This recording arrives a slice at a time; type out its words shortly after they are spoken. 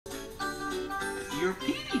your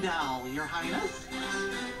Petey doll, Your Highness.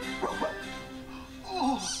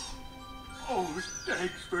 Oh,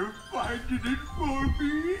 thanks for finding it for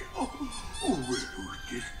me. Well, who's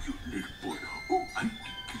this cute little boy? I think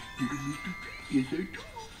he's little Mr. Petey, yes, I do.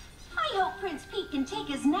 I hope Prince Pete can take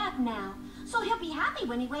his nap now, so he'll be happy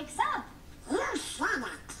when he wakes up. You said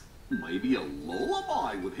it. Maybe a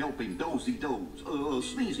lullaby would help him dozy-doze,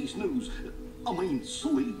 sneezy snooze,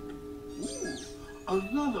 sleep. Ooh, a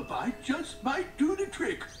lullaby just might do the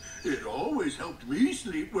trick. It always helped me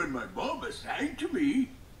sleep when my mama sang to me.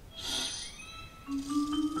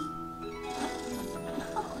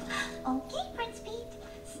 Oh, okay, Prince Pete.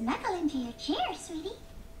 Snuggle into your chair, sweetie.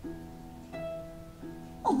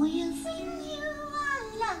 We'll sing you a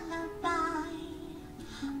lullaby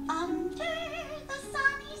under the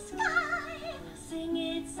sunny sky. Sing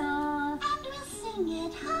it soft and we'll sing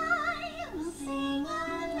it high. We'll sing a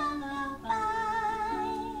lullaby.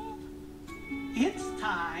 It's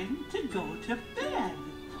time to go to bed.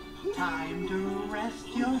 Time to rest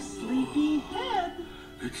your sleepy head.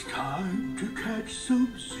 It's time to catch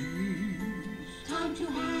some Z's. Time to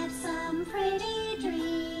have some pretty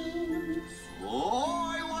dreams.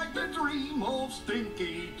 Oh, I like to dream of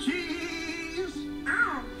stinky cheese.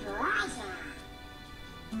 Oh, pleasure.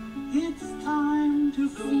 It's time to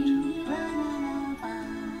go to